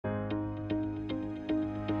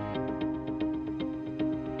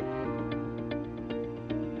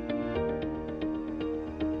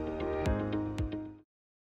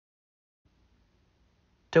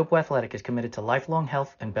Topo Athletic is committed to lifelong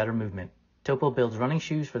health and better movement. Topo builds running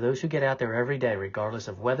shoes for those who get out there every day regardless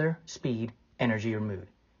of weather, speed, energy, or mood.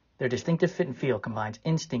 Their distinctive fit and feel combines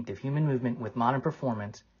instinctive human movement with modern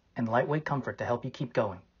performance and lightweight comfort to help you keep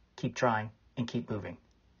going, keep trying, and keep moving.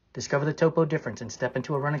 Discover the Topo difference and step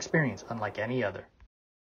into a run experience unlike any other.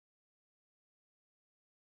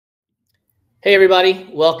 Hey everybody,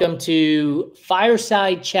 welcome to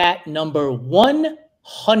Fireside Chat number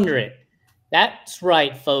 100. That's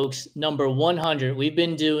right, folks, number 100. We've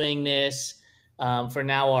been doing this for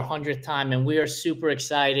now our 100th time, and we are super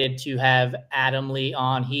excited to have Adam Lee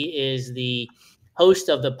on. He is the host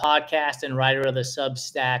of the podcast and writer of the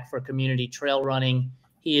substack for community trail running.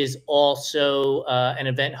 He is also an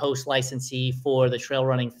event host licensee for the Trail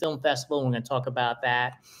Running Film Festival. We're going to talk about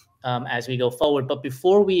that as we go forward. But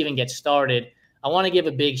before we even get started, I want to give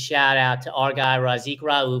a big shout out to our guy, Razik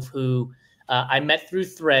Raouf, who I met through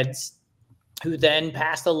Threads, who then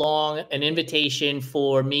passed along an invitation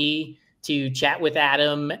for me to chat with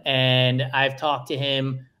Adam. And I've talked to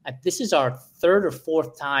him. This is our third or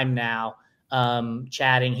fourth time now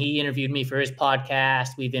chatting. He interviewed me for his podcast.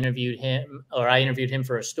 We've interviewed him, or I interviewed him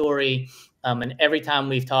for a story. And every time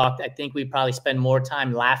we've talked, I think we probably spend more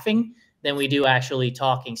time laughing than we do actually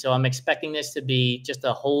talking. So I'm expecting this to be just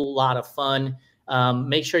a whole lot of fun.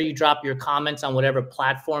 Make sure you drop your comments on whatever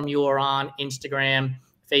platform you are on, Instagram,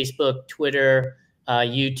 Facebook, Twitter,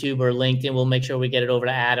 YouTube, or LinkedIn. We'll make sure we get it over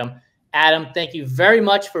to Adam. Adam, thank you very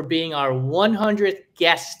much for being our 100th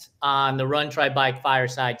guest on the Run, Try, Bike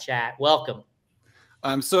Fireside Chat. Welcome.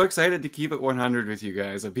 I'm so excited to keep it 100 with you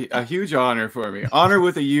guys. It'd be a huge honor for me. Honor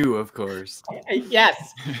with a U, of course.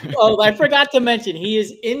 Yes. Oh, I forgot to mention, he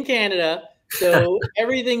is in Canada, so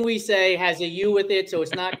everything we say has a U with it. So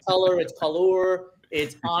it's not color, it's color,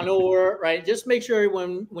 it's honor, right? Just make sure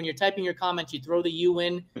when you're typing your comments, you throw the U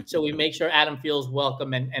in, so we make sure Adam feels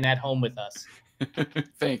welcome and at home with us.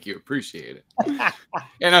 Thank you. Appreciate it.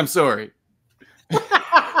 And I'm sorry.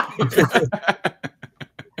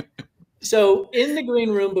 So in the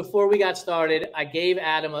green room, before we got started, I gave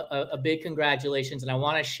Adam a big congratulations, and I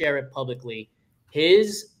want to share it publicly.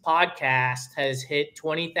 His podcast has hit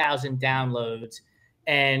 20,000 downloads.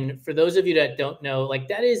 And for those of you that don't know, like,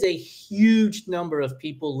 that is a huge number of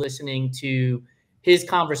people listening to his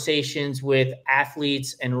conversations with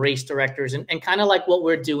athletes and race directors, and kind of like what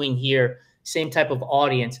we're doing here, same type of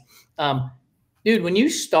audience. Dude, when you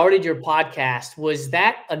started your podcast, was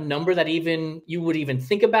that a number that you would even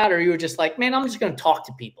think about, or you were just like, man, I'm just going to talk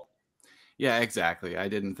to people? Yeah, exactly. I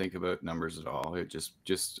didn't think about numbers at all. It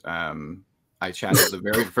just I chatted. The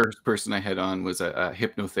very first person I had on was a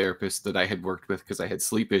hypnotherapist that I had worked with because I had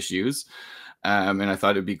sleep issues. And I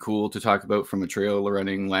thought it'd be cool to talk about from a trail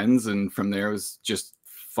running lens. And from there, it was just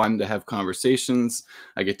fun to have conversations.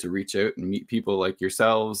 I get to reach out and meet people like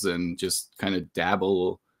yourselves and just kind of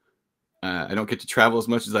dabble. I don't get to travel as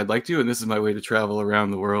much as I'd like to, and this is my way to travel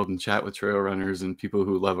around the world and chat with trail runners and people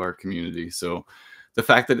who love our community. So the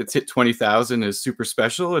fact that it's hit 20,000 is super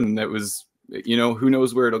special, and that was, who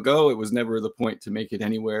knows where it'll go. It was never the point to make it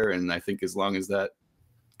anywhere, and I think as long as that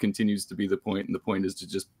continues to be the point, and the point is to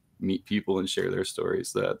just meet people and share their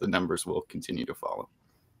stories, the numbers will continue to follow.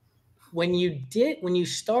 When you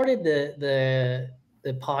started the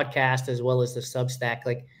podcast as well as the Substack,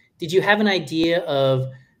 like, did you have an idea of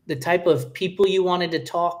the type of people you wanted to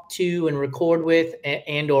talk to and record with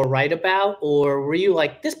and or write about? Or were you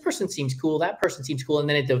like, this person seems cool, that person seems cool, and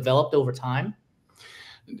then it developed over time?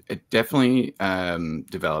 It definitely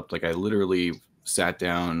developed. Like, I literally sat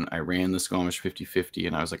down, I ran the Squamish 50/50,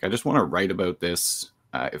 and I was like, I just want to write about this.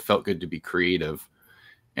 It felt good to be creative.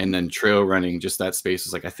 And then trail running, just that space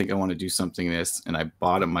was like, I think I want to do something this. And I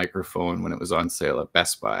bought a microphone when it was on sale at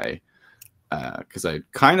Best Buy, because I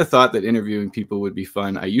kind of thought that interviewing people would be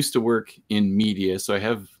fun. I used to work in media, so I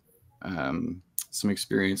have some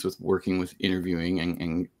experience with working with interviewing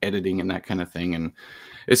and editing and that kind of thing. And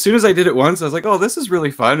as soon as I did it once, I was like, oh, this is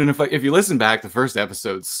really fun. And if you listen back, the first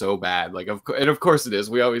episode's so bad. Like, of course it is.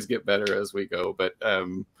 We always get better as we go. But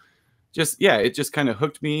it just kind of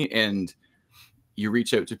hooked me. And you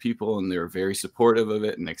reach out to people and they're very supportive of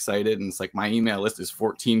it and excited. And it's like, my email list is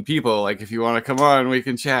 14 people. Like, if you want to come on, we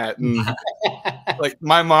can chat. And like,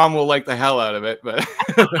 my mom will like the hell out of it, but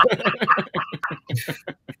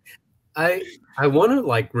I want to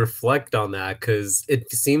like reflect on that, because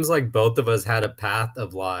it seems like both of us had a path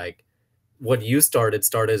of like, what you started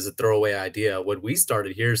as a throwaway idea. What we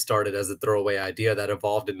started here started as a throwaway idea that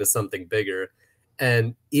evolved into something bigger.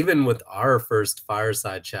 And even with our first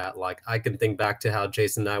fireside chat, like I can think back to how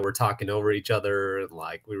Jason and I were talking over each other, and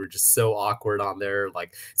like we were just so awkward on there.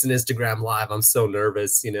 Like it's an Instagram live, I'm so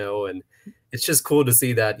nervous, you know, and it's just cool to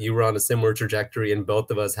see that you were on a similar trajectory and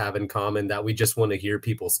both of us have in common that we just want to hear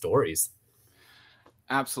people's stories.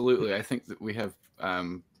 Absolutely. I think that we have,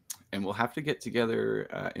 and we'll have to get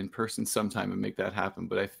together in person sometime and make that happen.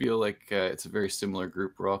 But I feel like it's a very similar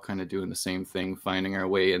group. We're all kind of doing the same thing, finding our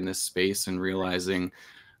way in this space and realizing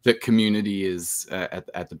that community is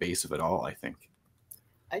at the base of it all, I think.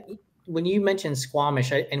 When you mentioned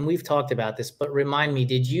Squamish, and we've talked about this, but remind me,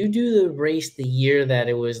 did you do the race the year that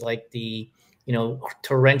it was like the, you know,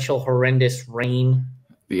 torrential, horrendous rain?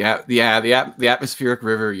 The atmospheric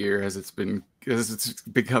river year, as it's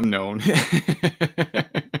become known.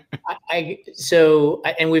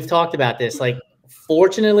 And we've talked about this, like,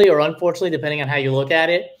 fortunately or unfortunately, depending on how you look at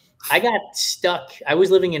it, I got stuck. I was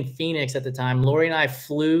living in Phoenix at the time. Lori and I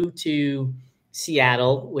flew to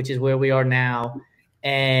Seattle, which is where we are now.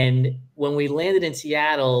 And when we landed in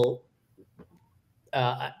Seattle,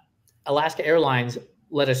 Alaska Airlines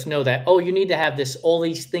let us know that, oh, you need to have all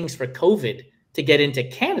these things for COVID to get into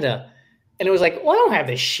Canada. And it was like, well, I don't have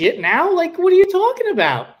this shit now. Like, what are you talking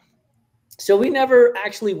about? So we never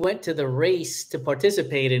actually went to the race to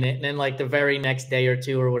participate in it. And then like the very next day or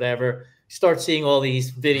two or whatever, start seeing all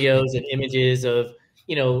these videos and images of,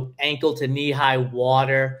 you know, ankle to knee high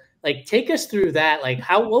water. Like, take us through that. Like,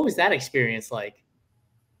 what was that experience like?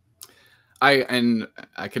 I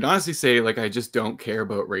can honestly say, like, I just don't care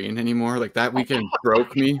about rain anymore. Like, that weekend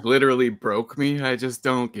broke me, literally broke me. I just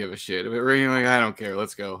don't give a shit. If it rain, like, I don't care.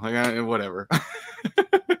 Let's go. Like, whatever.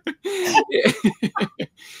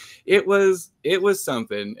 It was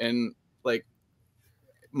something. And like,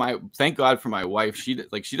 thank God for my wife. She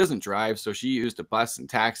doesn't drive, so she used a bus and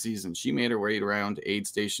taxis, and she made her way around to aid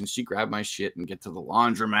stations. She grabbed my shit and get to the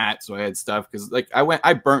laundromat, so I had stuff, because like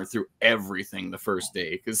I burnt through everything the first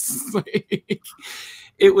day, because like,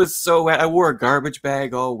 it was so wet. I wore a garbage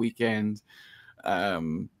bag all weekend,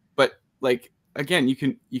 but like, again, you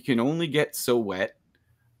can only get so wet,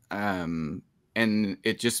 and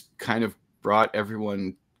it just kind of brought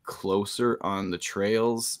everyone closer on the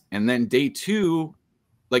trails. And then day two,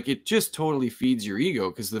 like, it just totally feeds your ego,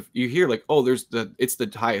 because you hear like, oh, it's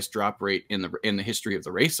the highest drop rate in the history of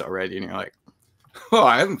the race already, and you're like, oh,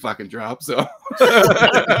 I haven't fucking dropped, so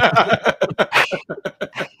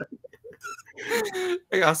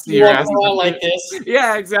I'll see your ass like this.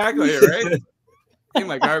 Yeah, exactly, right. In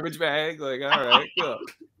my garbage bag, like, all right, cool.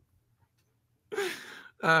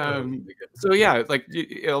 So yeah, like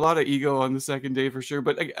a lot of ego on the second day for sure,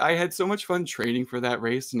 but I had so much fun training for that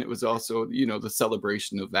race, and it was also, you know, the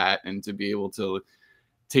celebration of that, and to be able to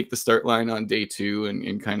take the start line on day two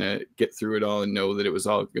and kind of get through it all and know that it was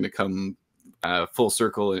all going to come full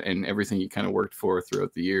circle, and everything you kind of worked for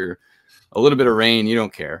throughout the year. A little bit of rain, you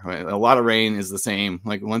don't care. A lot of rain is the same.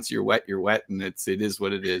 Like, once you're wet, and it is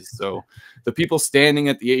what it is. So the people standing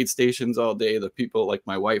at the aid stations all day, the people like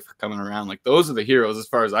my wife coming around, like, those are the heroes as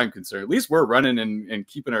far as I'm concerned. At least we're running and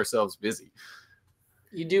keeping ourselves busy.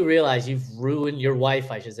 You do realize your wife,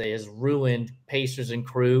 I should say, has ruined Pacers and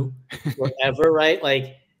crew forever, right?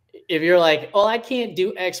 Like, if you're like, oh, I can't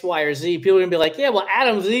do X, Y, or Z, people are gonna be like, yeah, well,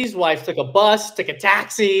 Adam Z's wife took a bus, took a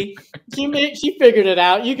taxi. She figured it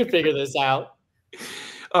out. You can figure this out.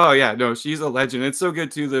 Oh yeah, no, she's a legend. It's so good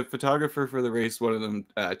too. The photographer for the race, one of them,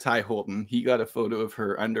 Ty Holton, he got a photo of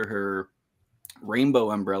her under her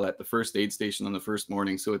rainbow umbrella at the first aid station on the first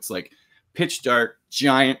morning. So it's like pitch dark,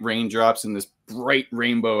 giant raindrops in this bright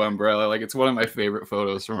rainbow umbrella. Like, it's one of my favorite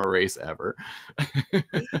photos from a race ever. Oh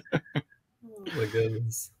my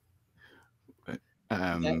goodness.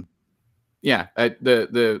 Yeah,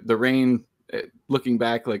 the rain, looking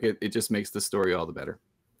back, like, it just makes the story all the better.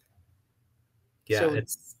 Yeah, so,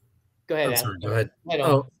 go ahead. Sorry, go ahead.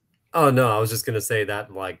 Oh no, I was just gonna say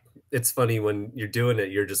that, like, it's funny when you're doing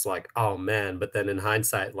it, you're just like, oh man, but then in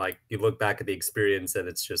hindsight, like, you look back at the experience and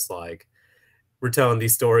it's just like, we're telling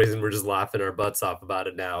these stories and we're just laughing our butts off about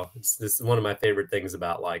it now. This is one of my favorite things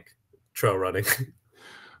about, like, trail running.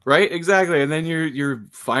 Right, exactly. And then you're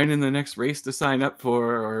finding the next race to sign up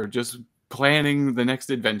for, or just planning the next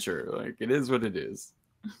adventure. Like, it is what it is.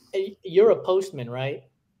 You're a postman, right?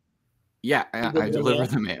 Yeah, I deliver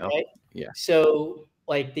the mail. Right? Yeah. So,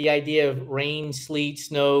 like, the idea of rain, sleet,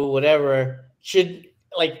 snow, whatever,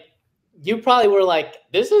 you probably were like,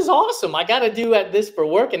 this is awesome. I got to do this for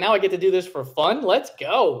work, and now I get to do this for fun. Let's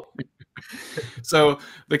go. So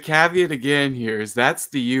the caveat again here is that's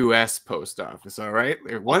the U.S. post office, all right?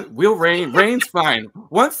 Rain's fine.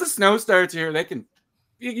 Once the snow starts here, they can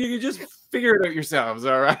You just figure it out yourselves,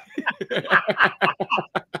 all right?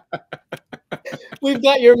 We've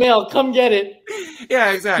got your mail. Come get it.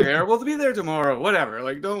 Yeah, exactly. We'll be there tomorrow. Whatever.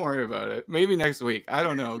 Like, don't worry about it. Maybe next week. I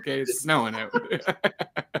don't know. Okay, it's snowing out.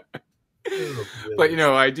 Oh, But you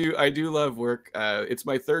know, I do love work. It's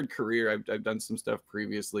my third career. I've done some stuff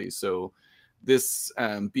previously, so this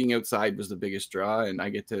being outside was the biggest draw, and I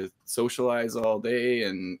get to socialize all day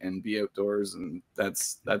and be outdoors, and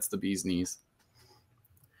that's the bee's knees.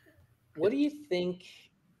 What do you think?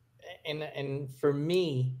 And for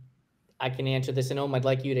me, I can answer this, and Om, I'd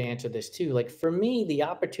like you to answer this too. Like for me, the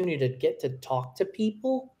opportunity to get to talk to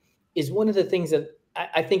people is one of the things that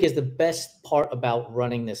I think is the best part about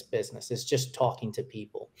running this business. Is just talking to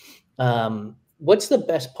people. What's the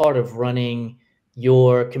best part of running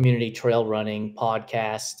your community trail running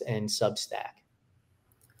podcast and Substack?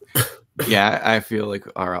 Yeah, I feel like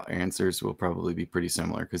our answers will probably be pretty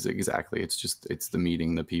similar because exactly, it's the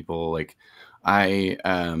meeting the people. Like I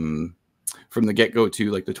from the get-go to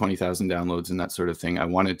like the 20,000 downloads and that sort of thing, I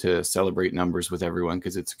wanted to celebrate numbers with everyone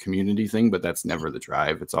because it's a community thing, but that's never the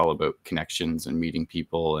drive. It's all about connections and meeting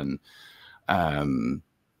people and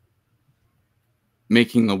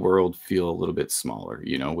making the world feel a little bit smaller,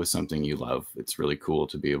 you know, with something you love. It's really cool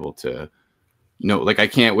to be able to like, I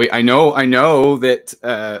can't wait. I know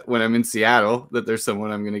that when I'm in Seattle that there's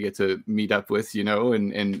someone I'm going to get to meet up with, you know,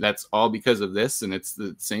 and that's all because of this. And it's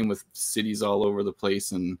the same with cities all over the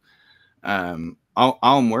place. And Aum,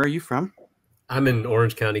 where are you from? I'm in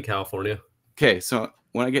Orange County, California. Okay, so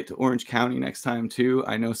when I get to Orange County next time too,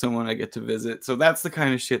 I know someone I get to visit. So that's the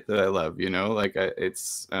kind of shit that I love, you know, like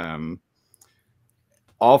it's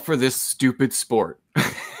all for this stupid sport.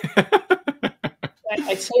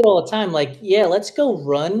 I say it all the time, like, yeah, let's go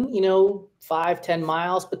run, you know, 5-10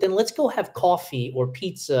 miles, but then let's go have coffee or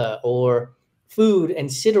pizza or food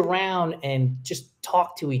and sit around and just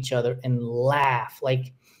talk to each other and laugh.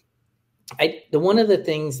 Like one of the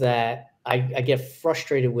things that I get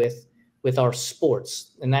frustrated with our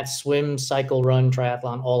sports, and that's swim, cycle, run,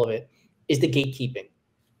 triathlon, all of it, is the gatekeeping.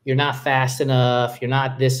 You're not fast enough. You're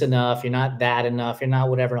not this enough. You're not that enough. You're not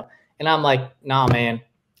whatever. And I'm like, nah, man,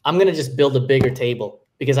 I'm going to just build a bigger table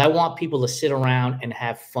because I want people to sit around and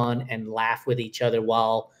have fun and laugh with each other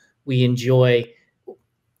while we enjoy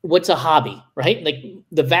what's a hobby, right? Like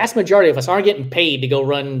the vast majority of us aren't getting paid to go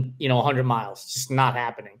run, you know, 100 miles. It's just not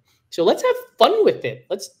happening. So let's have fun with it.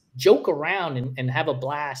 Let's joke around and have a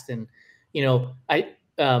blast. And, you know,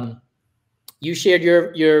 you shared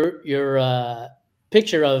your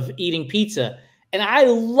picture of eating pizza and I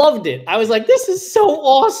loved it. I was like, this is so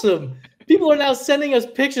awesome. People are now sending us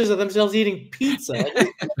pictures of themselves eating pizza.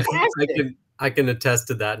 I can attest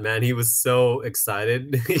to that, man. He was so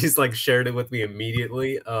excited. He's like shared it with me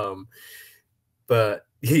immediately. But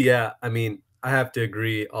yeah, I mean, I have to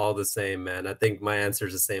agree all the same, man. I think my answer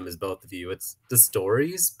is the same as both of you. It's the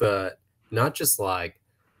stories, but not just like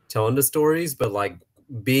telling the stories, but like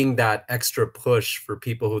being that extra push for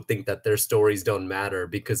people who think that their stories don't matter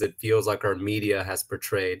because it feels like our media has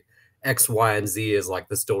portrayed X, Y, and Z as like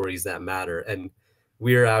the stories that matter. And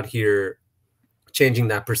we're out here changing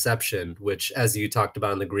that perception, which, as you talked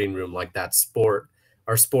about in the green room, like that sport,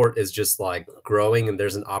 our sport is just like growing, and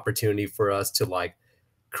there's an opportunity for us to like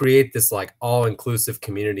create this like all-inclusive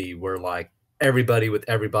community where like everybody with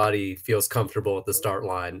everybody feels comfortable at the start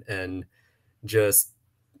line. And just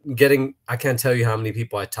I can't tell you how many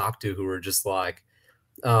people I talked to who were just like,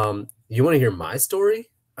 you want to hear my story?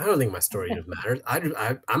 I don't think my story matters.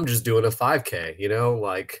 I'm just doing a 5K, you know,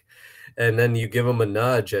 like, and then you give them a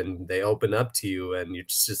nudge and they open up to you, and you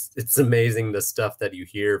just it's amazing the stuff that you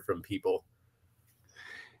hear from people.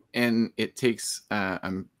 And it takes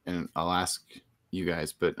and I'll ask you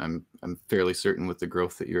guys, but I'm fairly certain with the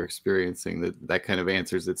growth that you're experiencing that kind of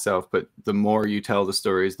answers itself. But the more you tell the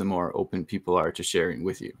stories, the more open people are to sharing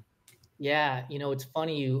with you. Yeah, you know, it's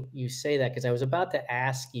funny you say that because I was about to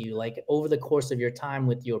ask you, like, over the course of your time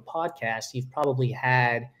with your podcast, you've probably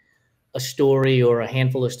had a story or a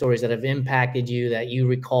handful of stories that have impacted you that you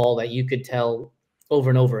recall that you could tell over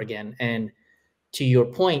and over again. And to your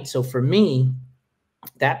point, so for me,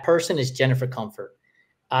 that person is Jennifer Comfort.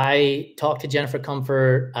 I talked to Jennifer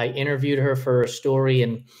Comfort. I interviewed her for a story,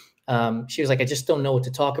 and she was like, I just don't know what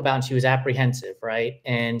to talk about. And she was apprehensive, right?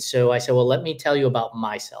 And so I said, well, let me tell you about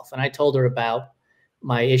myself. And I told her about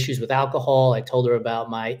my issues with alcohol. I told her about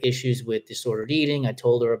my issues with disordered eating. I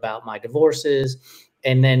told her about my divorces.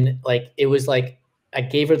 And then like, it was like, I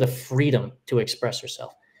gave her the freedom to express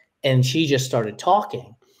herself. And she just started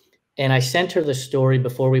talking. And I sent her the story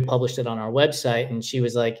before we published it on our website. And she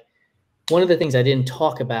was like, one of the things I didn't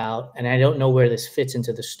talk about, and I don't know where this fits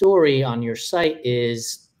into the story on your site,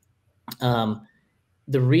 is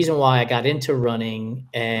the reason why I got into running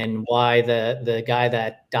and why the guy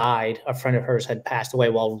that died, a friend of hers, had passed away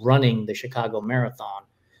while running the Chicago Marathon.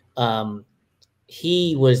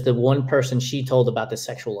 He was the one person she told about the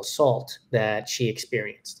sexual assault that she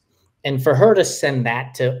experienced. And for her to send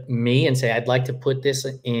that to me and say, I'd like to put this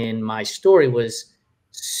in my story, was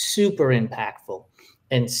super impactful.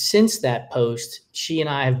 And since that post, she and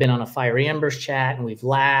I have been on a Fiery Embers chat, and we've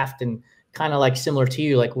laughed, and kind of like similar to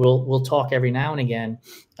you, like we'll talk every now and again.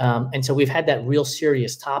 And so we've had that real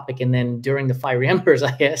serious topic. And then during the Fiery Embers,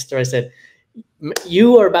 I asked her, I said,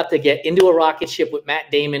 you are about to get into a rocket ship with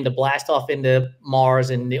Matt Damon to blast off into Mars,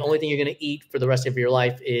 and the only thing you're going to eat for the rest of your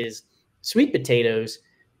life is sweet potatoes.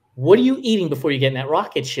 What are you eating before you get in that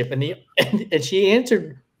rocket ship? And she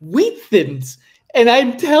answered, wheat thins. And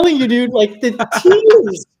I'm telling you, dude, like the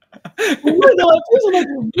tears. I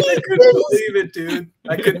couldn't believe it, dude.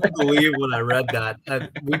 I couldn't believe when I read that.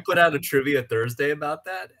 We put out a trivia Thursday about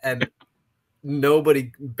that, and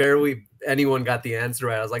barely anyone got the answer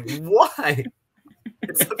right. I was like, why?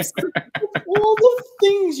 It's absurd. All the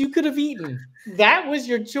things you could have eaten. That was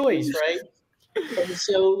your choice, right? And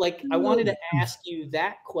so, like, I wanted to ask you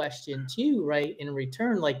that question too, right? In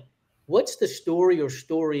return, like, what's the story or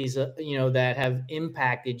stories, that have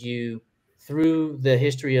impacted you through the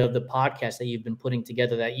history of the podcast that you've been putting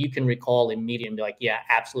together that you can recall immediately and be like, yeah,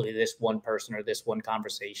 absolutely, this one person or this one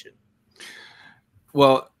conversation?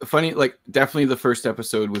 Well, funny, like definitely the first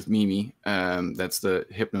episode with Mimi, that's the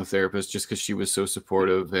hypnotherapist, just because she was so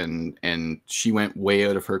supportive, and she went way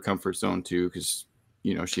out of her comfort zone too, because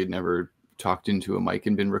she had never talked into a mic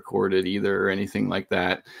and been recorded either or anything like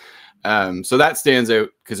that. So that stands out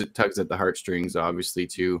because it tugs at the heartstrings, obviously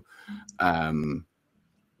too.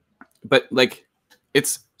 But like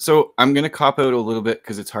so I'm gonna cop out a little bit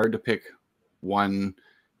because it's hard to pick one.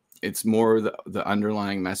 It's more the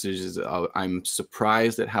underlying message is I'm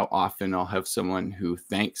surprised at how often I'll have someone who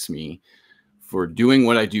thanks me for doing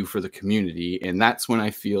what I do for the community. And that's when I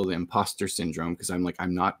feel the imposter syndrome, because I'm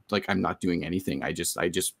not doing anything. I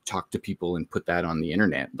just talk to people and put that on the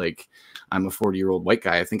internet. Like, I'm a 40-year-old white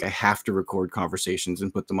guy. I think I have to record conversations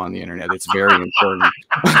and put them on the internet. It's very important.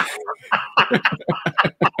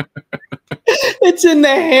 It's in the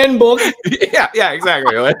handbook. Yeah,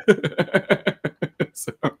 exactly.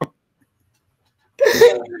 So,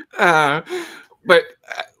 but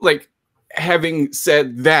like, having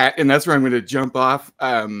said that, and that's where I'm going to jump off,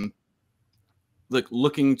 like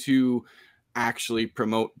looking to actually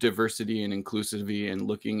promote diversity and inclusivity, and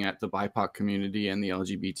looking at the BIPOC community and the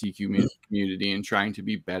LGBTQ community, and trying to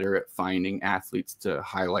be better at finding athletes to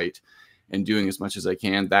highlight, and doing as much as I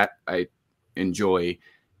can, that I enjoy.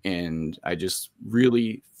 And I just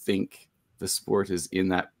really think the sport is in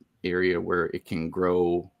that area where it can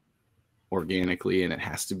grow organically, and it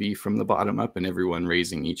has to be from the bottom up and everyone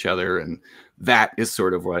raising each other. And that is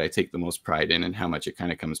sort of what I take the most pride in, and how much it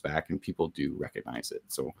kind of comes back and people do recognize it.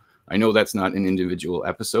 So I know that's not an individual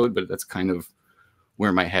episode, but that's kind of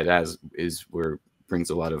where my head is where it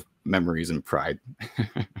brings a lot of memories and pride.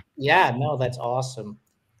 Yeah, no, that's awesome.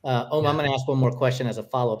 I'm going to ask one more question as a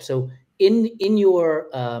follow-up. So in your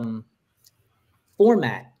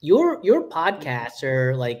format, your podcasts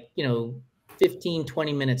are like, 15,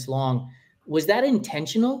 20 minutes long. Was that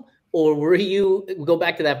intentional, or were you go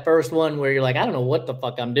back to that first one where you're like, I don't know what the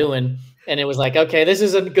fuck I'm doing, and it was like, okay, this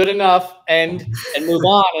isn't good enough, and move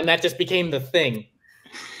on, and that just became the thing?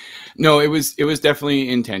 No, it was definitely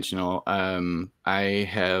intentional. I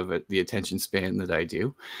have the attention span that I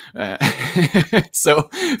do. So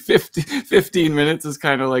 15 minutes is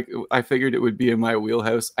kind of like, I figured it would be in my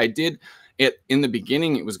wheelhouse. I did it in the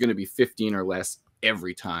beginning. It was going to be 15 or less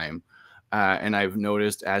every time. And I've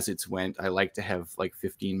noticed as it's went, I like to have like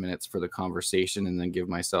 15 minutes for the conversation, and then give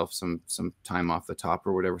myself some time off the top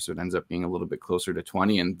or whatever. So it ends up being a little bit closer to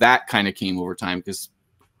 20. And that kind of came over time, because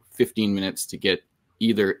 15 minutes to get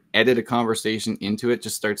either edit a conversation into it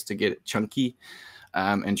just starts to get chunky,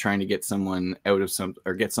 and trying to get someone out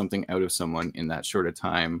of get something out of someone in that short of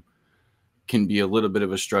time can be a little bit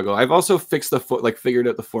of a struggle. I've also figured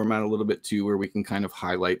out the format a little bit too, where we can kind of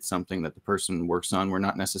highlight something that the person works on. We're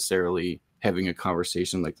not necessarily having a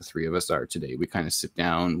conversation like the three of us are today. We kind of sit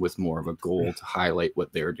down with more of a goal to highlight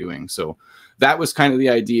what they're doing. So that was kind of the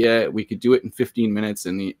idea. We could do it in 15 minutes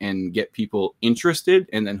and get people interested,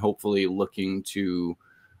 and then hopefully looking to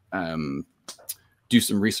do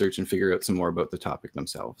some research and figure out some more about the topic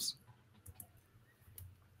themselves.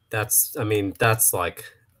 That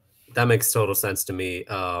makes total sense to me.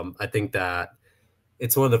 I think that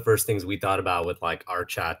it's one of the first things we thought about with like our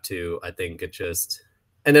chat too. I think it just,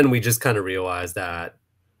 and then we just kind of realized that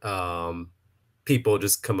people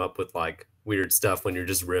just come up with like weird stuff when you're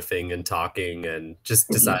just riffing and talking and just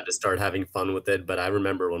decide to start having fun with it. But I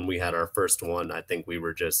remember when we had our first one, I think we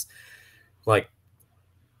were just like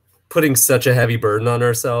putting such a heavy burden on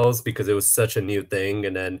ourselves because it was such a new thing.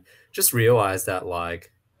 And then just realized that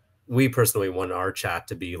like we personally want our chat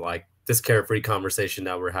to be like this carefree conversation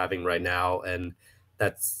that we're having right now. And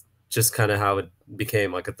that's just kind of how it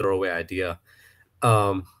became like a throwaway idea.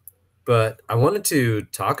 But I wanted to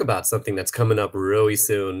talk about something that's coming up really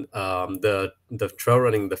soon. The trail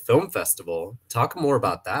running, the film festival. Talk more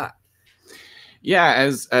about that. Yeah,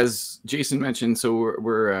 as Jason mentioned, so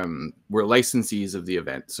we're licensees of the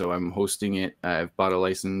event. So I'm hosting it. I've bought a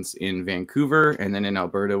license in Vancouver, and then in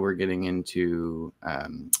Alberta, we're getting into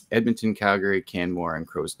Edmonton, Calgary, Canmore, and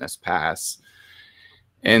Crow's Nest Pass.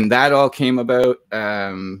 And that all came about,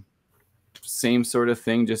 same sort of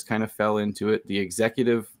thing, just kind of fell into it. The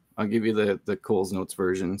executive, I'll give you the Coles Notes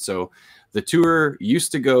version. So the tour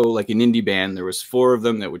used to go like an indie band. There was 4 of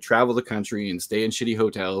them that would travel the country and stay in shitty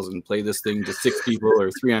hotels and play this thing to 6 people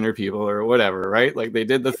or 300 people or whatever, right? Like they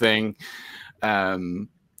did the thing. And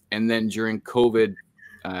then during COVID,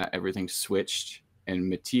 everything switched, and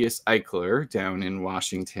Matthias Eichler down in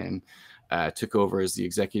Washington took over as the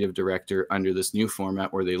executive director under this new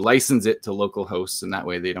format where they license it to local hosts, and that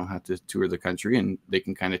way they don't have to tour the country and they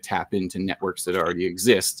can kind of tap into networks that already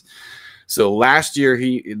exist. So last year,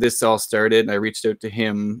 this all started. I reached out to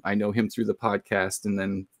him. I know him through the podcast, and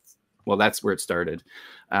then, well, that's where it started.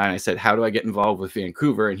 And I said, how do I get involved with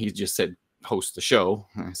Vancouver? And he just said, host the show.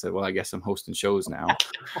 And I said, well, I guess I'm hosting shows now.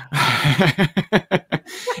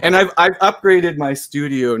 And I've upgraded my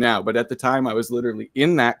studio now, but at the time I was literally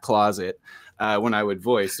in that closet when I would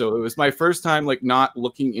voice. So it was my first time like not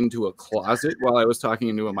looking into a closet while I was talking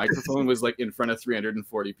into a microphone, was like in front of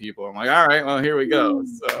 340 people. I'm like, all right, well, here we go.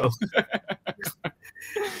 So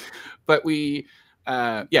but we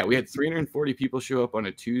had 340 people show up on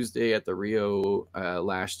a Tuesday at the Rio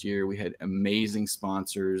last year. We had amazing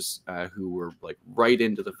sponsors who were like right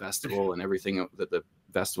into the festival and everything that the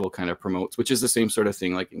festival kind of promotes, which is the same sort of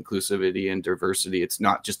thing, like inclusivity and diversity. It's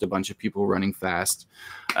not just a bunch of people running fast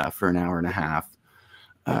for an hour and a half.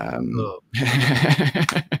 I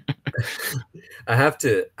have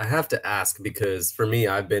to ask, because for me,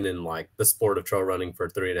 I've been in like the sport of trail running for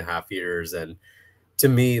 3.5 years, and to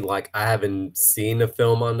me, like I haven't seen a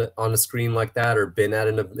film on a screen like that or been at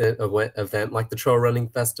an event like the Trail Running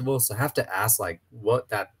Festival. So I have to ask, like, what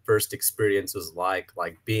that first experience was like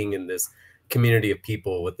being in this community of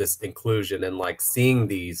people with this inclusion and like seeing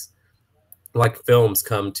these like films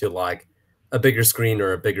come to like a bigger screen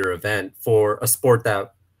or a bigger event for a sport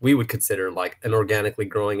that we would consider like an organically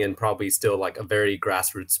growing and probably still like a very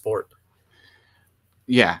grassroots sport.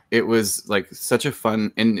 Yeah, it was like such a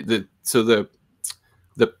fun, and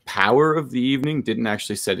the power of the evening didn't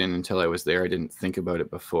actually set in until I was there. I didn't think about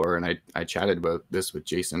it before. And I chatted about this with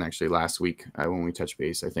Jason actually last week when we touched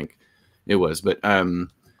base, I think it was. But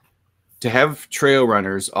to have trail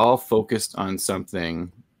runners all focused on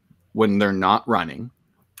something when they're not running,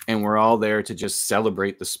 and we're all there to just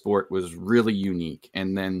celebrate the sport, was really unique.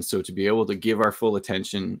 And then so to be able to give our full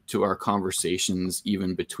attention to our conversations,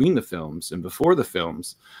 even between the films and before the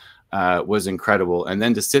films, was incredible. And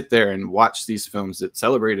then to sit there and watch these films that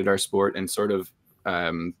celebrated our sport and sort of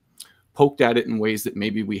poked at it in ways that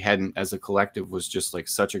maybe we hadn't as a collective was just like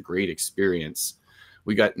such a great experience.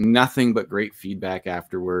 We got nothing but great feedback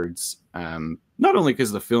afterwards. Not only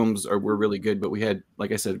because the films were really good, but we had,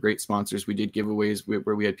 like I said, great sponsors. We did giveaways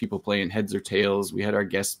where we had people playing heads or tails. We had our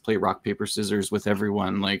guests play rock, paper, scissors with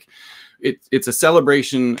everyone. Like it's a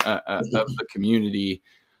celebration of the community.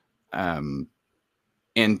 And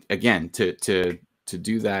again, to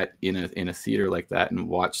do that in a theater like that and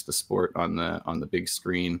watch the sport on the big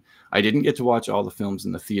screen. I didn't get to watch all the films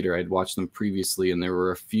in the theater. I'd watched them previously, and there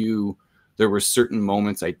were certain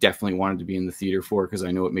moments I definitely wanted to be in the theater for, because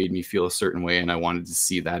I know it made me feel a certain way, and I wanted to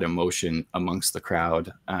see that emotion amongst the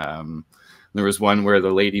crowd. There was one where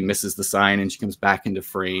the lady misses the sign and she comes back into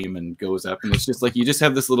frame and goes up, and it's just like you just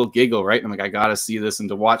have this little giggle, right? And I'm like, I gotta see this, and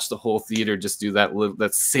to watch the whole theater just do that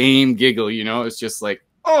same giggle, it's just like,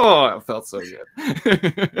 oh, it felt so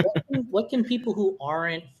good. What can people who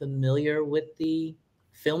aren't familiar with the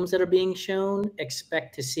films that are being shown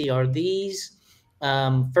expect to see? Are these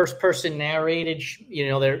first person narrated,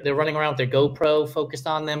 they're running around with their GoPro focused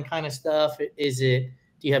on them kind of stuff?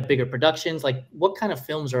 Do you have bigger productions? Like, what kind of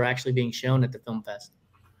films are actually being shown at the film fest?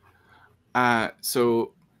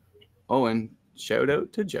 So Owen, shout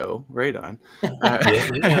out to Joe, right on.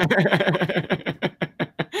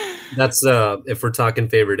 That's if we're talking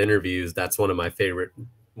favorite interviews, that's one of my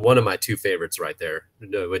two favorites right there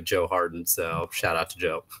with Joe Harden. So shout out to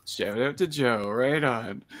Joe. Shout out to Joe. Right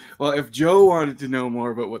on. Well, if Joe wanted to know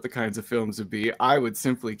more about what the kinds of films would be, I would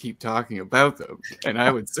simply keep talking about them. And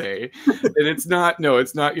I would say that it's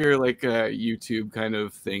not your like YouTube kind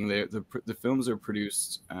of thing. The films are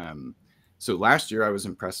produced. So last year I was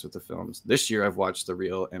impressed with the films. This year I've watched the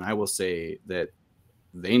reel, and I will say that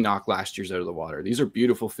they knock last year's out of the water. These are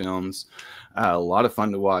beautiful films, a lot of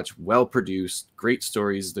fun to watch, well produced, great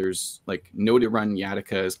stories. There's like no to run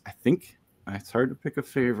Yatikas. I think it's hard to pick a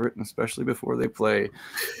favorite, especially before they play.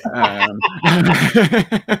 But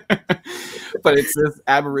it's this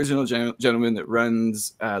Aboriginal gentleman that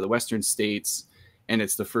runs the Western States, and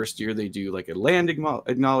it's the first year they do like a land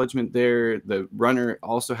acknowledgement there. The runner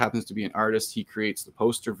also happens to be an artist. He creates the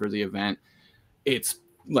poster for the event. It's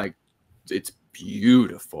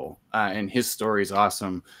beautiful, and his story is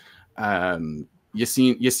awesome. Yassine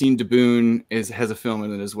Daboon has a film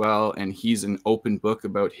in it as well, and he's an open book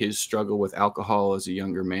about his struggle with alcohol as a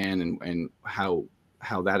younger man, and how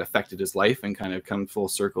that affected his life, and kind of come full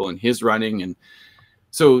circle in his running. And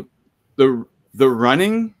so the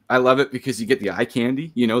running, I love it because you get the eye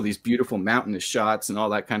candy, these beautiful mountainous shots and all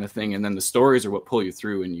that kind of thing, and then the stories are what pull you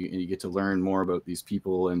through, and you get to learn more about these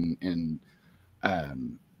people and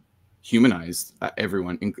humanize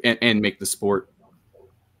everyone and make the sport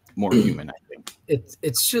more human. I think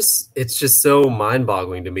it's just so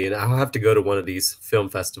mind-boggling to me, and I'll have to go to one of these film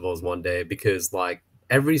festivals one day, because like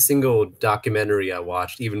every single documentary I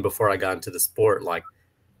watched, even before I got into the sport, like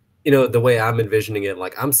the way I'm envisioning it,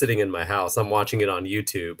 like I'm sitting in my house, I'm watching it on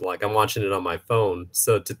YouTube, like I'm watching it on my phone.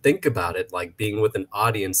 So to think about it, like being with an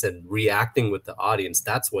audience and reacting with the audience,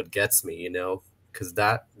 that's what gets me, because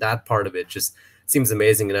that part of it just seems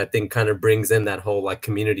amazing, and I think kind of brings in that whole like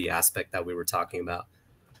community aspect that we were talking about.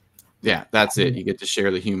 Yeah, that's it. You get to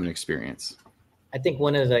share the human experience. I think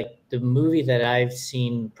one of the movie that I've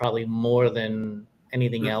seen probably more than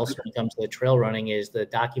anything else when it comes to the trail running is the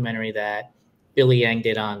documentary that Billy Yang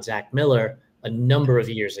did on Zach Miller a number of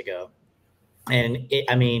years ago. And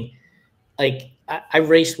I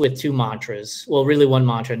raced with two mantras. Well, really one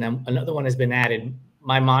mantra, and then another one has been added.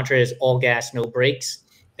 My mantra is all gas, no brakes.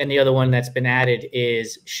 And the other one that's been added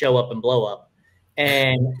is show up and blow up.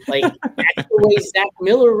 And like that's the way Zach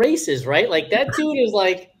Miller races, right? Like that dude is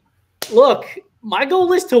like, look, my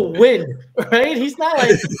goal is to win, right? He's not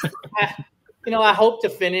like, I hope to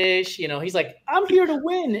finish. He's like, I'm here to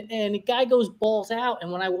win. And the guy goes balls out.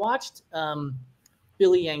 And when I watched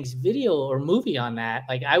Billy Yang's video or movie on that,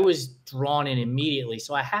 like I was drawn in immediately.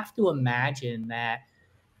 So I have to imagine that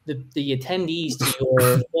the attendees to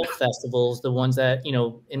your film festivals, the ones that,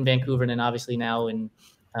 in Vancouver and then obviously now in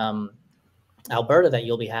Alberta that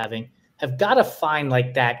you'll be having, have got to find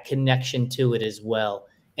like that connection to it as well.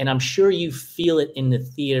 And I'm sure you feel it in the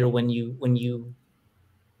theater when you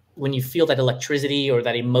feel that electricity or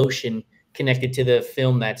that emotion connected to the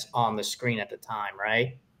film that's on the screen at the time,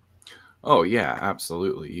 right? Oh yeah,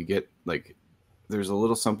 absolutely. You get like, there's a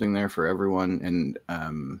little something there for everyone,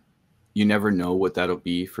 and you never know what that'll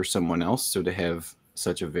be for someone else. So to have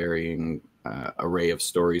such a varying array of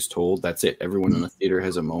stories told, that's it. Everyone in the theater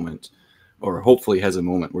has a moment, or hopefully has a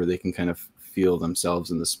moment, where they can kind of feel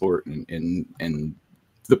themselves in the sport and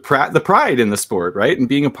the pride in the sport, right? And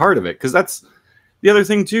being a part of it. Because that's the other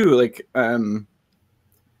thing too. Like,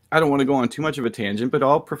 I don't want to go on too much of a tangent, but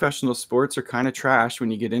all professional sports are kind of trash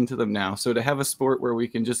when you get into them now. So to have a sport where we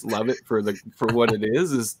can just love it for what it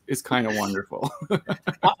is kind of wonderful. All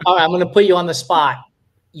right, I'm going to put you on the spot.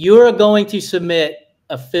 You're going to submit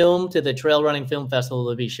a film to the Trail Running Film Festival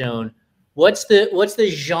to be shown. What's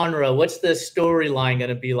the genre? What's the storyline going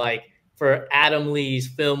to be like for Adam Lee's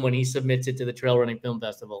film when he submits it to the Trail Running Film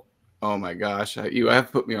Festival? Oh my gosh, you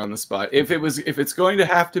have put me on the spot. If it's going to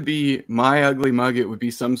have to be My Ugly Mug, it would be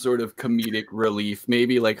some sort of comedic relief,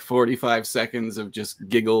 maybe like 45 seconds of just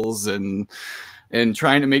giggles and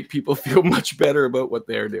trying to make people feel much better about what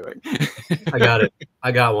they're doing. I got it.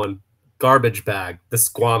 I got one. Garbage Bag, the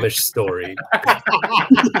Squamish story. Yeah,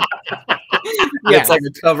 it's like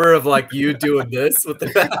a cover of like you doing this with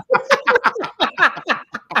the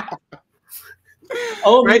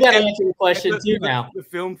Oh, right? You got to answer the question too now. The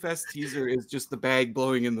Film Fest teaser is just the bag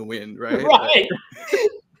blowing in the wind, right? Right.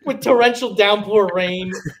 With torrential downpour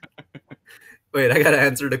rain. Wait, I got to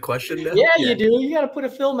answer the question now? Yeah, you do. You got to put a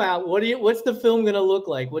film out. What's the film going to look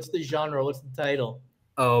like? What's the genre? What's the title?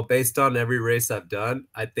 Oh, based on every race I've done,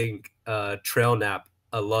 I think Trail Nap,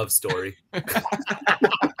 a love story.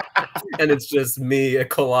 And it's just me, a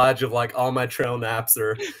collage of like all my trail naps,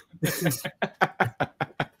 or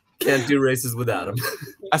can't do races without them.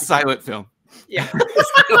 A silent film. Yeah.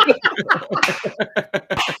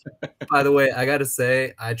 By the way, I gotta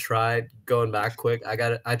say, I tried going back quick.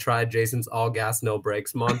 I tried Jason's all gas, no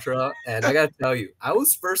brakes mantra, and I gotta tell you, I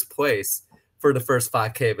was first place for the first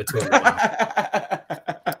 5K between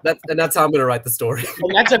that's how I'm gonna write the story.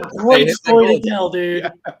 And that's a great story to tell, dude.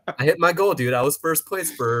 Yeah. I hit my goal, dude. I was first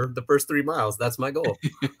place for the first 3 miles. That's my goal.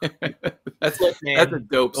 That's a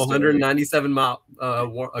dope story. 197 mile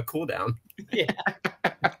a cool down. Yeah.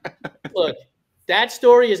 Look, that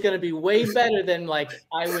story is going to be way better than like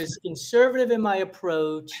I was conservative in my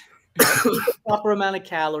approach. I ate the proper amount of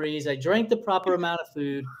calories. I drank the proper amount of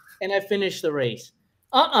food, and I finished the race.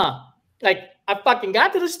 Like I fucking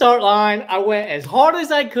got to the start line. I went as hard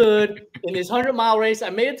as I could in this 100-mile race. I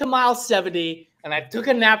made it to mile 70, and I took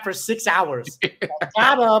a nap for 6 hours. I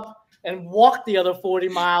got up and walked the other 40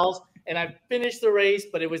 miles, and I finished the race.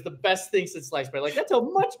 But it was the best thing since sliced bread. Like that's a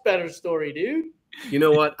much better story, dude. You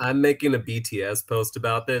know what? I'm making a BTS post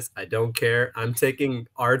about this. I don't care. I'm taking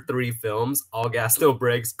our 3 films, All Gas, No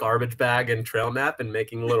Brakes, Garbage Bag, and Trail Map, and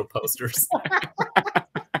making little posters.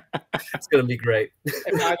 It's going to be great.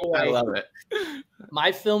 And by the way, I love it.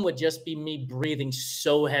 My film would just be me breathing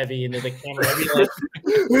so heavy into the camera.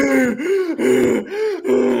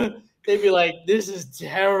 They'd be like, this is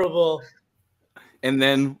terrible. And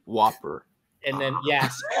then Whopper. And then,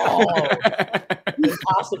 yes. Oh,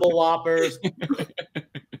 Impossible Whoppers.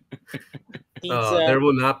 Pizza. There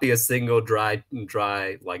will not be a single dry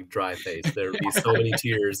face. There will be so many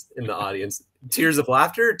tears in the audience. Tears of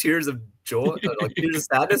laughter, tears of joy, like tears of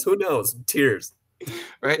sadness. Who knows? Tears.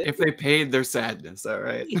 Right? If they paid their sadness, all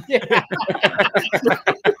right. Yeah.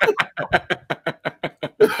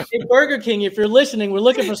 Hey, Burger King, if you're listening, we're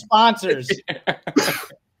looking for sponsors.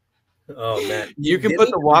 Oh man, you can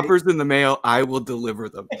put the Whoppers in the mail. I will deliver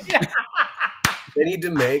them. They need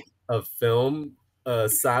to make a film, a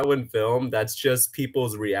silent film that's just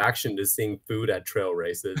people's reaction to seeing food at trail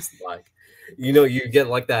races. Like, you know, you get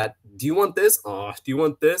like that. Do you want this? Oh, do you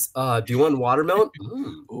want this? Do you want watermelon?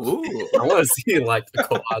 Ooh, I want to see like the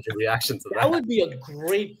collage of reactions of that. That would be a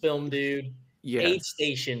great film, dude. Yes. Aid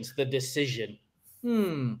stations, The Decision.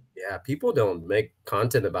 Yeah, people don't make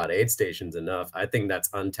content about aid stations enough. I think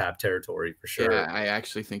that's untapped territory for sure. Yeah, I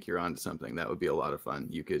actually think you're onto something. That would be a lot of fun.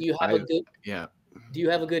 You could. Do you have a good? Yeah. Do you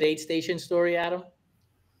have a good aid station story, Adam?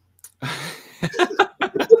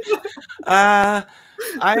 I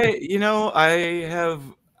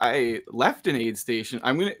left an aid station.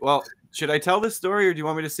 Should I tell this story, or do you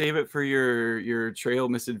want me to save it for your trail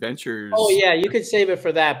misadventures? Oh yeah, you could save it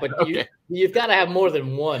for that, but okay. You've got to have more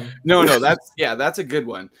than one. No, that's a good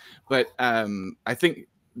one. But I think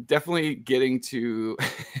definitely getting to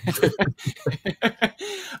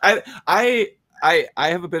I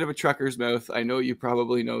have a bit of a trucker's mouth. I know you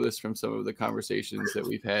probably know this from some of the conversations that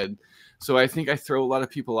we've had. So I think I throw a lot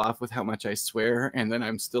of people off with how much I swear, and then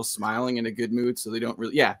I'm still smiling in a good mood. So they don't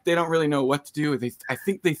really know what to do. I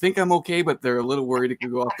think they think I'm okay, but they're a little worried it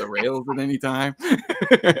could go off the rails at any time.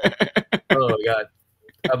 Oh my God.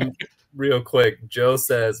 Real quick, Joe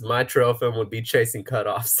says my trail film would be chasing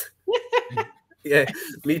cutoffs. Yeah,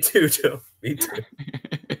 me too, Joe. Me too.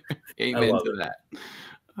 Amen to that.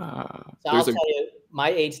 So I'll tell you, my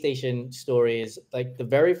aid station story is like the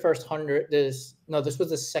very first 100. This was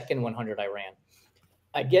the second 100 I ran.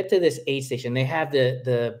 I get to this aid station. They have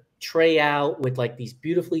the tray out with like these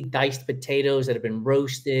beautifully diced potatoes that have been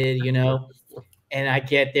roasted, you know. And I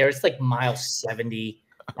get there. It's like mile 70.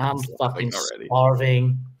 I'm fucking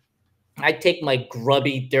starving. I take my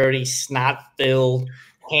grubby, dirty, snot-filled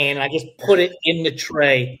hand. And I just put it in the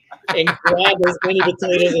tray and grab as many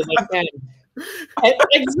potatoes as I can. And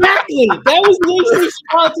exactly. That was the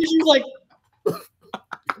response. She's like,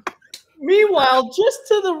 meanwhile, just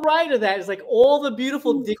to the right of that is like all the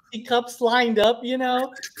beautiful Dixie cups lined up, you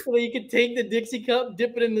know, so that you could take the Dixie cup,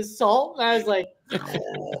 dip it in the salt. And I was like,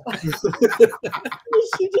 oh.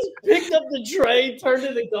 She just picked up the tray, turned it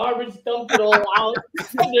in the garbage, dumped it all out,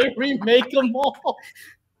 and then remake them all.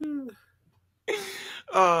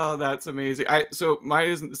 Oh, that's amazing. So mine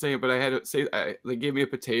isn't the same, but I had to say they gave me a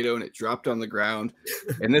potato and it dropped on the ground.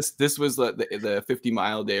 And this was the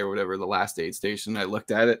 50-mile day or whatever, the last aid station. I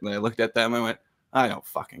looked at it and I looked at them. I went, I don't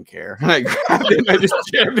fucking care. And I grabbed it and I just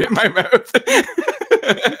jammed it in my mouth.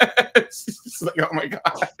 It's just like, oh my God.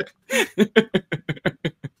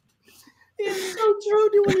 It's so true,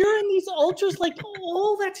 dude. When you're in these ultras, like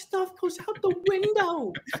all that stuff goes out the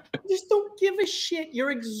window. You just don't give a shit. You're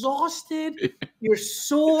exhausted. You're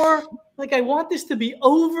sore. Like, I want this to be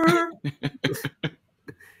over.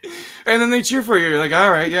 And then they cheer for you. You're like, all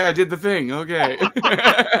right, yeah, I did the thing. Okay.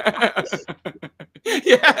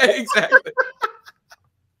 Yeah, exactly.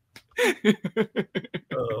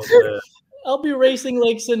 Oh man. I'll be racing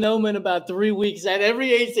Lake Sonoma in about 3 weeks. At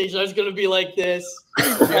every aid station, I was going to be like this.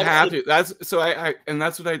 You have to. That's so. And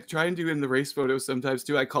that's what I try and do in the race photos sometimes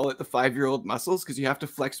too. I call it the 5-year-old muscles because you have to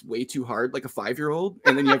flex way too hard like a 5-year-old,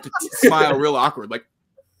 and then you have to smile real awkward, like.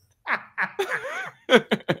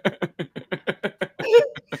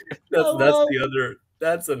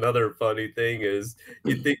 That's another funny thing is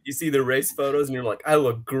you see the race photos and you're like, I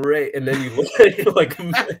look great, and then you look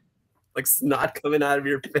like snot coming out of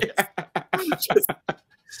your face. Just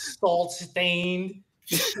salt stained,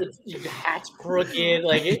 your hat's crooked.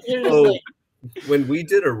 Like you're just like. When we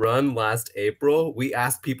did a run last April, we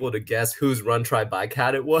asked people to guess whose run try bike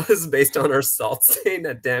hat it was based on our salt stain,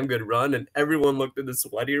 that damn good run, and everyone looked at the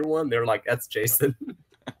sweatier one. They're like, "That's Jason."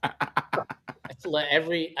 I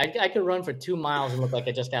could run for 2 miles and look like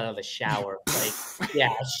I just got out of the shower. Like,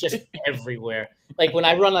 yeah, it's just everywhere. Like when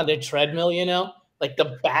I run on the treadmill, you know, like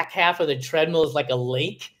the back half of the treadmill is like a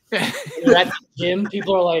lake. You're at the gym,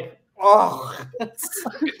 people are like, oh,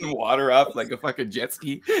 getting water up like a fucking jet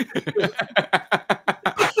ski.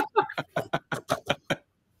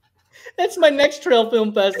 That's my next trail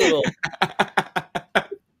film festival.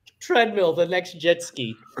 Treadmill, the next jet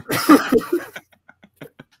ski.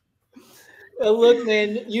 Look,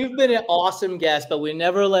 man, you've been an awesome guest, but we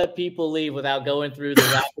never let people leave without going through the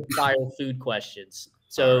rapid fire food questions.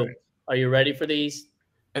 So, right. Are you ready for these?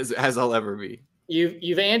 As I'll ever be.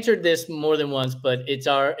 You've answered this more than once, but it's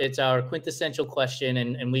our quintessential question,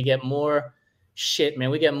 and we get more shit,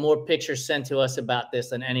 man. We get more pictures sent to us about this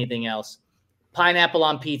than anything else. Pineapple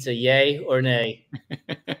on pizza, yay or nay?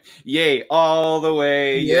 Yay, all the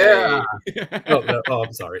way. Yeah. Oh,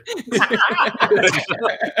 I'm sorry.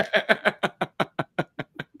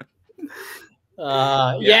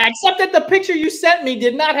 Yeah, except that the picture you sent me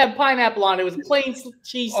did not have pineapple on it. It was a plain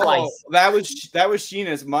cheese slice. That was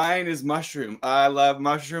Sheena's. Mine is mushroom. I love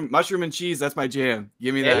mushroom and cheese. That's my jam.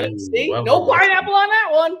 Give me that. See, no pineapple on that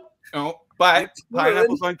one. No, but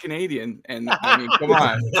pineapple's on Canadian, and I mean, come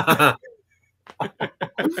on.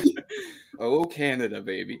 Oh, Canada,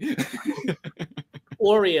 baby.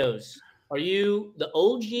 Oreos. Are you the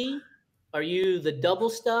OG? Are you the double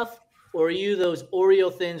stuff? Or are you those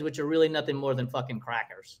Oreo thins, which are really nothing more than fucking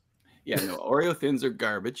crackers? Yeah, no, Oreo thins are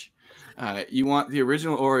garbage. You want the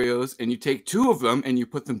original Oreos, and you take 2 of them and you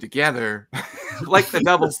put them together like the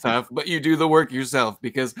double stuff, but you do the work yourself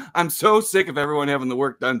because I'm so sick of everyone having the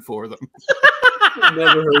work done for them. I've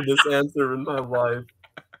never heard this answer in my life.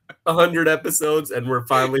 100 episodes, and we're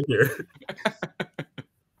finally here.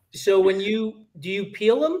 So do you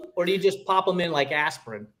peel them or do you just pop them in like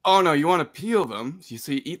aspirin? Oh no, you want to peel them.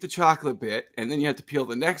 So you eat the chocolate bit, and then you have to peel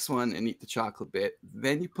the next one and eat the chocolate bit.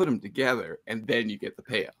 Then you put them together, and then you get the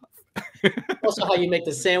payoff. Also, how you make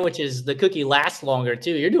the sandwiches, the cookie lasts longer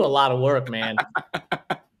too. You're doing a lot of work, man.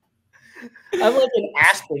 I'm like an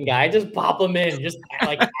aspirin guy. I just pop them in, just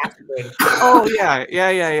like aspirin. Oh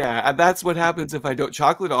yeah. That's what happens if I don't.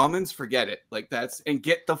 Chocolate almonds, forget it. Like and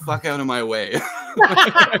get the fuck out of my way.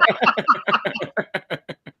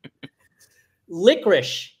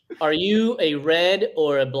 Licorice. Are you a red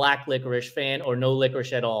or a black licorice fan, or no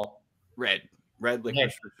licorice at all? Red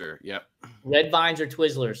licorice for sure. Yep. Red Vines or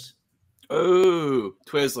Twizzlers? Oh,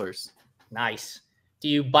 Twizzlers. Nice. Do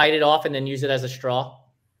you bite it off and then use it as a straw?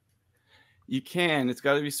 You can. It's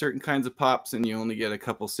got to be certain kinds of pops, and you only get a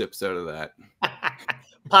couple sips out of that.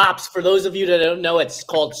 Pops, for those of you that don't know, it's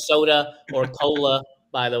called soda or cola,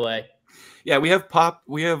 by the way. Yeah, we have pop.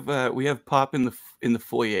 We have pop in the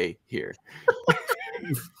foyer here.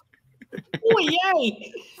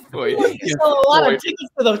 Yay! You sold a lot of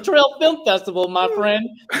tickets to the Trail Film Festival, my friend.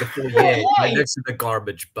 The foyer, right next to the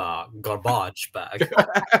garbage bag.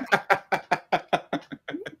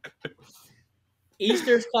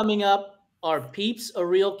 Easter's coming up. Are Peeps a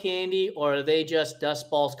real candy, or are they just dust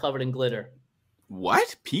balls covered in glitter?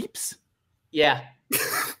 What? Peeps? Yeah.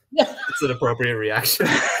 That's an appropriate reaction.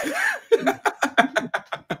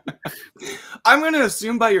 I'm going to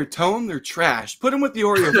assume by your tone they're trash. Put them with the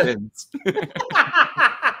Oreo thins.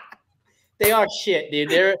 They are shit, dude.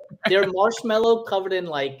 They're marshmallow covered in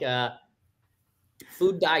like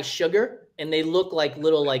food dye sugar, and they look like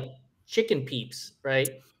little like chicken Peeps, right?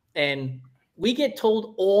 And we get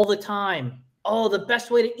told all the time, oh, the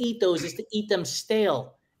best way to eat those is to eat them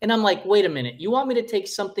stale. And I'm like, wait a minute. You want me to take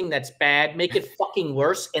something that's bad, make it fucking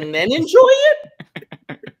worse, and then enjoy it?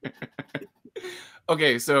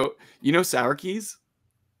 Okay, so you know sour keys?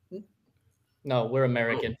 No, we're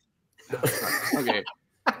American. Okay.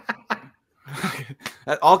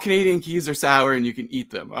 All Canadian keys are sour and you can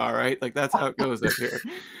eat them, all right? Like that's how it goes up here.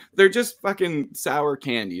 They're just fucking sour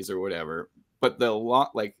candies or whatever. But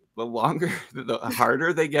the longer, the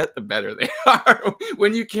harder they get, the better they are.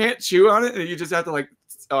 When you can't chew on it and you just have to like,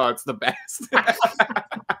 oh, it's the best.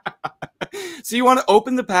 So you want to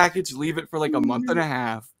open the package, leave it for like a month and a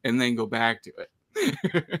half, and then go back to it.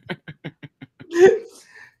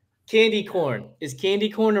 Candy corn. Is candy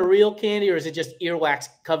corn a real candy, or is it just earwax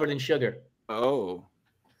covered in sugar? Oh.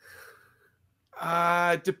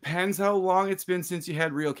 Depends how long it's been since you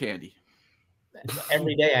had real candy.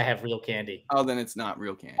 Every day I have real candy. Oh, then it's not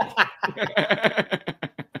real candy.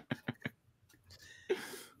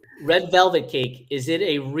 Red velvet cake. Is it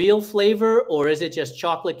a real flavor, or is it just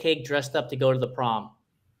chocolate cake dressed up to go to the prom?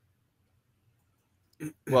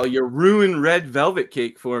 Well, you ruined red velvet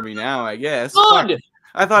cake for me now, I guess. Good.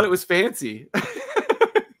 I thought it was fancy. I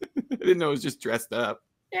didn't know it was just dressed up.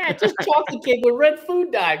 Yeah, it's just chocolate cake with red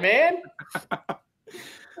food dye, man.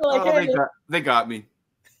 Like, oh, hey, they got me.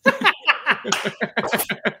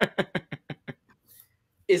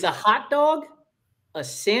 Is a hot dog a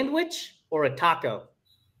sandwich or a taco?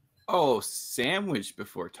 Oh, sandwich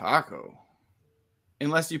before taco.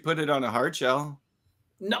 Unless you put it on a hard shell.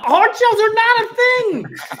 No, hard shells are not a thing.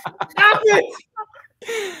 Stop it.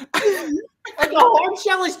 Like a hard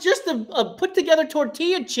shell is just a put together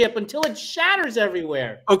tortilla chip until it shatters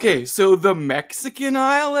everywhere. Okay, so the Mexican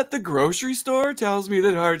aisle at the grocery store tells me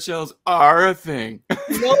that hard shells are a thing. No,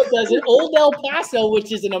 it doesn't. Old El Paso,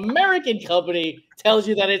 which is an American company, tells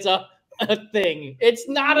you that it's a thing. It's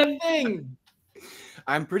not a thing.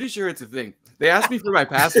 I'm pretty sure it's a thing. They asked me for my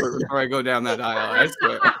passport before I go down that aisle, I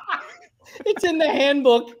swear. It's in the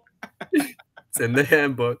handbook. It's in the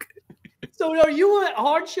handbook. So are you a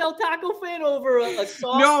hard shell taco fan over a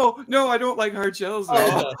soft? No, I don't like hard shells.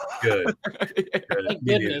 Oh, good. Thank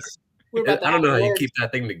goodness. I don't know how you keep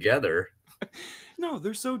that thing together. No,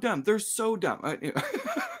 they're so dumb. They're so dumb. Right?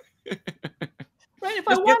 If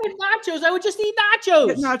I wanted nachos, I would just eat nachos.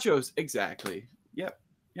 Get nachos, exactly. Yep.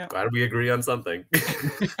 Glad we agree on something.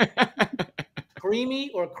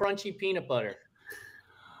 Creamy or crunchy peanut butter?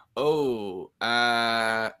 Oh,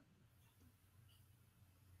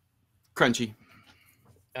 crunchy.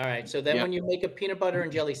 All right. So then when you make a peanut butter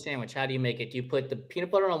and jelly sandwich, how do you make it? Do you put the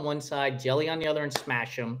peanut butter on one side, jelly on the other, and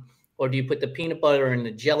smash them? Or do you put the peanut butter and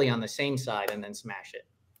the jelly on the same side and then smash it?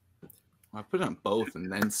 I put it on both and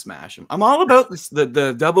then smash them. I'm all about this,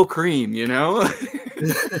 the double cream, you know?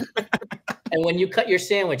 And when you cut your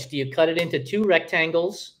sandwich, do you cut it into 2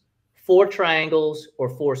 rectangles, 4 triangles, or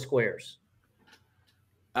 4 squares?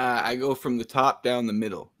 I go from the top down the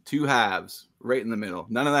middle, 2 halves, right in the middle.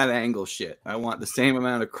 None of that angle shit. I want the same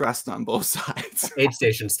amount of crust on both sides. Aid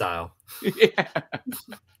station style. Yeah.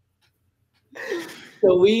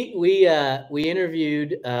 So we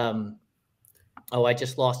interviewed. I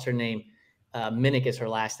just lost her name. Minnick is her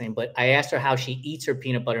last name, but I asked her how she eats her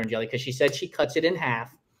peanut butter and jelly because she said she cuts it in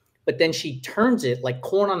half, but then she turns it like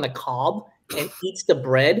corn on the cob and eats the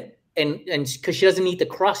bread, and because she doesn't eat the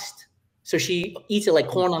crust, so she eats it like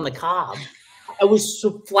corn on the cob. I was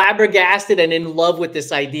so flabbergasted and in love with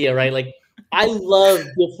this idea, right? Like, I love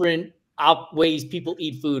different ways people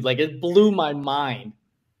eat food. Like, it blew my mind.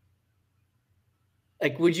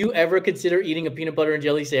 Like, would you ever consider eating a peanut butter and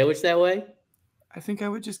jelly sandwich that way? I think I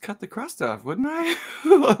would just cut the crust off, wouldn't I?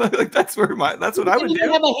 Like, that's what I would do.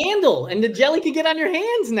 You have a handle, and the jelly could get on your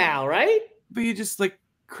hands now, right? But you just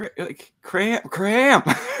cram.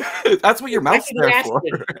 That's what your mouth's there for.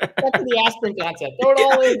 That's the aspirin concept. Throw it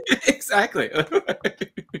all in. Exactly.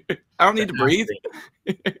 I don't need to breathe.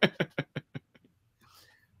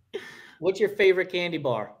 What's your favorite candy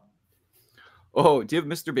bar? Oh, do you have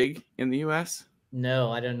Mr. Big in the US?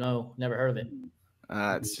 No, I don't know. Never heard of it.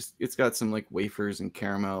 It's got some like wafers and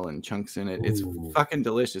caramel and chunks in it. It's fucking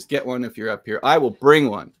delicious. Get one if you're up here. I will bring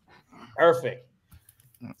one. Perfect.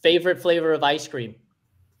 Favorite flavor of ice cream?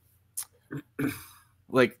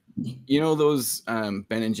 Like, you know those Ben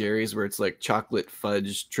and Jerry's where it's like chocolate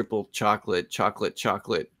fudge, triple chocolate,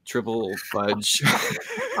 triple fudge.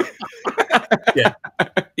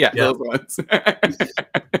 Yeah, those ones.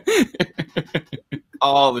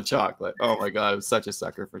 All the chocolate. Oh my god, I'm such a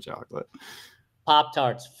sucker for chocolate.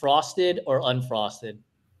 Pop-Tarts, frosted or unfrosted?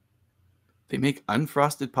 They make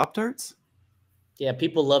unfrosted Pop-Tarts? Yeah,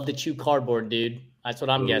 people love to chew cardboard, dude. That's what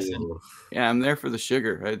I'm guessing. Yeah, I'm there for the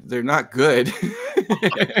sugar. They're not good.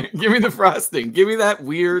 Give me the frosting. Give me that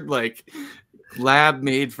weird, like,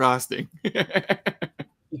 lab-made frosting.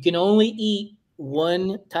 You can only eat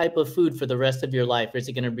one type of food for the rest of your life. Is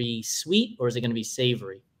it going to be sweet or is it going to be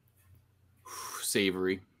savory?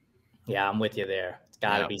 Savory. Yeah, I'm with you there. It's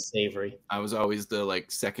got to be savory. I was always the,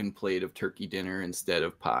 like, second plate of turkey dinner instead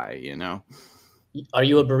of pie, you know? Are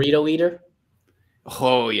you a burrito eater?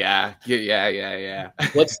 Oh yeah, yeah.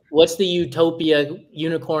 What's the utopia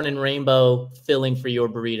unicorn and rainbow filling for your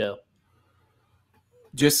burrito?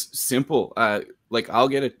 Just simple. Like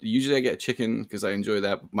usually I get chicken because I enjoy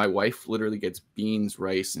that. My wife literally gets beans,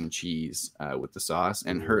 rice, and cheese with the sauce,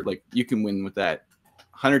 and her like you can win with that.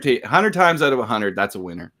 100 times out of 100, that's a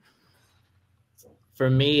winner. For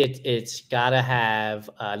me, it's gotta have.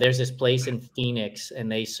 There's this place in Phoenix,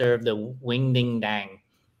 and they serve the wing ding dang,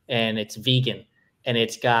 and it's vegan, and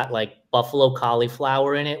it's got like buffalo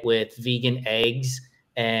cauliflower in it with vegan eggs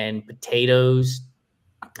and potatoes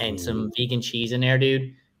and some vegan cheese in there,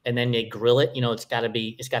 dude. And then they grill it. You know, it's got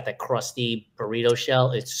that crusty burrito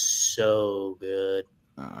shell. It's so good.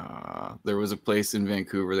 There was a place in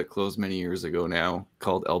Vancouver that closed many years ago now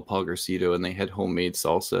called El Pulgarcito, and they had homemade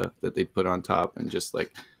salsa that they'd put on top and just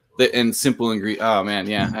like and simple ingredient. Oh man,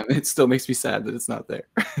 yeah, it still makes me sad that it's not there.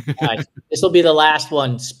 This will be the last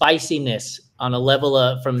one. Spiciness on a level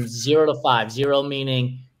of from 0 to 5. 0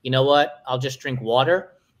 meaning, you know what? I'll just drink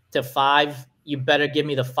water. To 5, you better give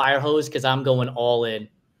me the fire hose because I'm going all in.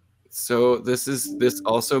 So this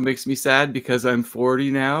also makes me sad because I'm 40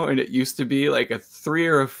 now, and it used to be like a 3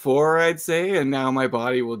 or a 4, I'd say, and now my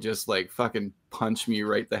body will just like fucking punch me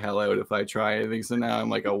right the hell out if I try anything. So now I'm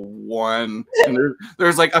like a 1, and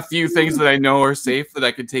there's like a few things that I know are safe that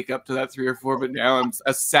I could take up to that 3 or 4, but now I'm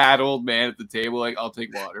a sad old man at the table. Like I'll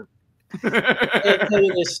take water. I'll tell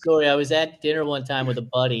you this story. I was at dinner one time with a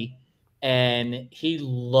buddy, and he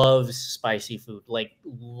loves spicy food, like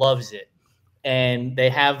loves it. And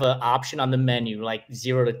they have an option on the menu, like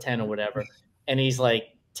 0 to 10 or whatever. And he's like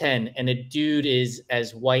 10. And the dude is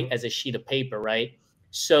as white as a sheet of paper, right?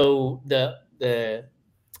 So the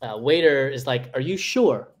waiter is like, "Are you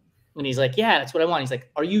sure?" And he's like, "Yeah, that's what I want." He's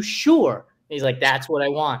like, "Are you sure?" And he's like, "That's what I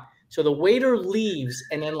want." So the waiter leaves.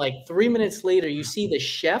 And then like 3 minutes later, you see the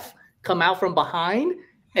chef come out from behind.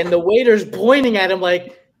 And the waiter's pointing at him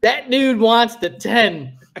like, "That dude wants the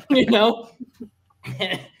 10, you know?"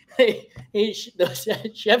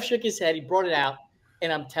 The chef shook his head. He brought it out,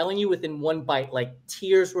 and I'm telling you, within one bite, like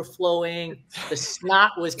tears were flowing, the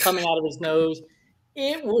snot was coming out of his nose.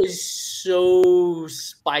 It was so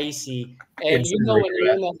spicy, and you know when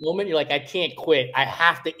you're in that moment, you're like, I can't quit. I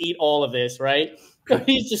have to eat all of this, right? So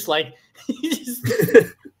he's just like, he's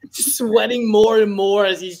just sweating more and more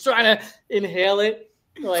as he's trying to inhale it.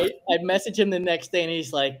 Like I messaged him the next day, and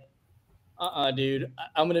he's like, dude,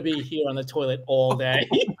 I'm going to be here on the toilet all day.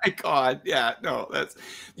 Oh my God. Yeah, no,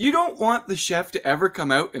 you don't want the chef to ever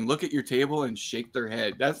come out and look at your table and shake their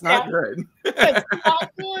head. That's not good. That's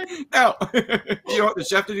not good. No, you don't want the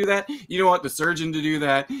chef to do that. You don't want the surgeon to do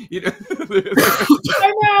that. You know?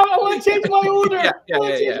 I'm out. I want to change my order. I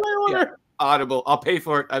want to change my order. Yeah. Audible. I'll pay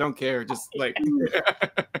for it. I don't care. Just like.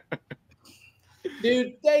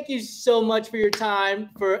 Dude, thank you so much for your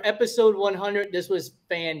time. For episode 100, this was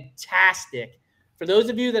fantastic. For those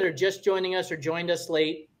of you that are just joining us or joined us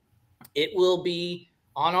late, it will be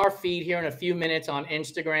on our feed here in a few minutes on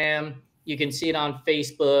Instagram. You can see it on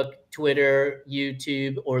Facebook, Twitter,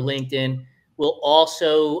 YouTube, or LinkedIn. We'll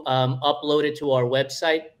also upload it to our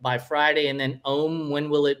website by Friday. And then, Aum, when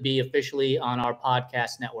will it be officially on our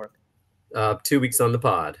podcast network? 2 weeks on the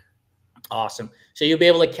pod. Awesome. So you'll be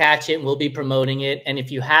able to catch it, and we'll be promoting it. And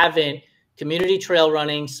if you haven't, Community Trail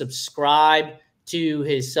Running, subscribe to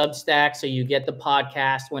his Substack so you get the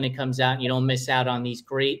podcast when it comes out and you don't miss out on these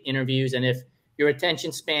great interviews. And if your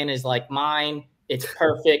attention span is like mine, it's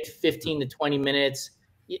perfect, 15 to 20 minutes.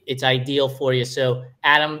 It's ideal for you. So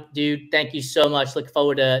Adam, dude, thank you so much. Look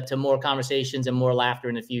forward to more conversations and more laughter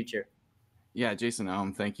in the future. Yeah,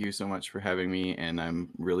 Jason, thank you so much for having me, and I'm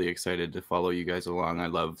really excited to follow you guys along. I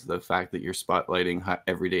love the fact that you're spotlighting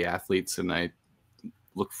everyday athletes, and I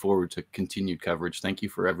look forward to continued coverage. Thank you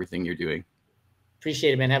for everything you're doing.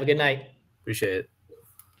 Appreciate it, man. Have a good night. Appreciate it.